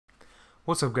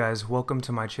What's up guys, welcome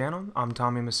to my channel. I'm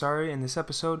Tommy Masari. In this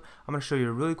episode I'm going to show you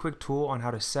a really quick tool on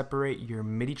how to separate your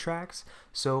MIDI tracks.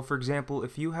 So for example,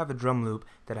 if you have a drum loop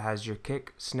that has your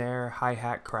kick, snare,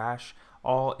 hi-hat, crash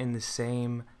all in the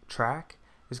same track,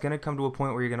 it's going to come to a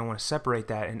point where you're going to want to separate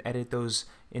that and edit those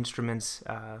instruments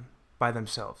by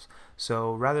themselves.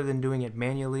 So rather than doing it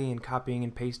manually and copying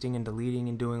and pasting and deleting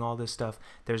and doing all this stuff,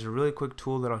 there's a really quick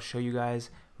tool that I'll show you guys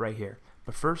right here.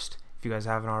 But first, if you guys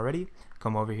haven't already,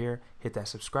 come over here, hit that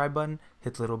subscribe button,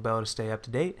 hit the little bell to stay up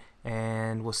to date,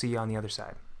 and we'll see you on the other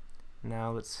side. Now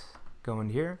let's go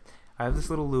in here. I have this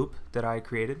little loop that I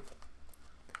created.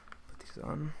 Put these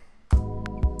on.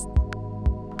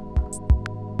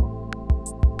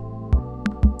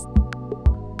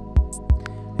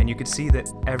 And you can see that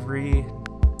every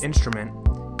instrument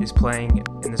is playing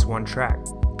in this one track.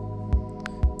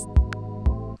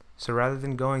 So rather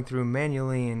than going through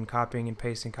manually and copying and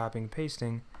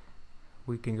pasting,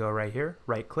 we can go right here,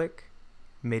 right click,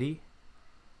 MIDI,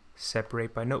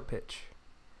 separate by note pitch.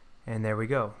 And there we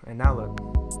go. And now look.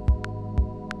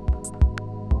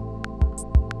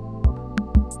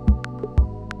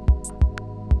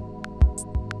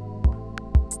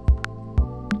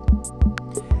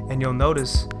 And you'll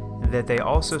notice that they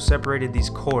also separated these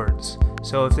chords.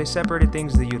 So if they separated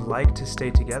things that you'd like to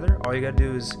stay together, all you gotta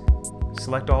do is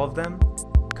select all of them,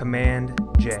 Command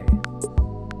J.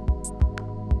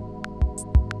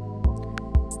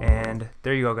 And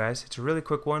there you go guys. It's a really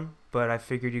quick one, but I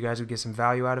figured you guys would get some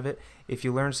value out of it. If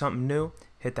you learned something new,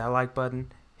 hit that like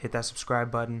button, hit that subscribe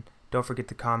button, don't forget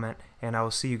to comment, and I will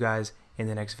see you guys in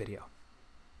the next video.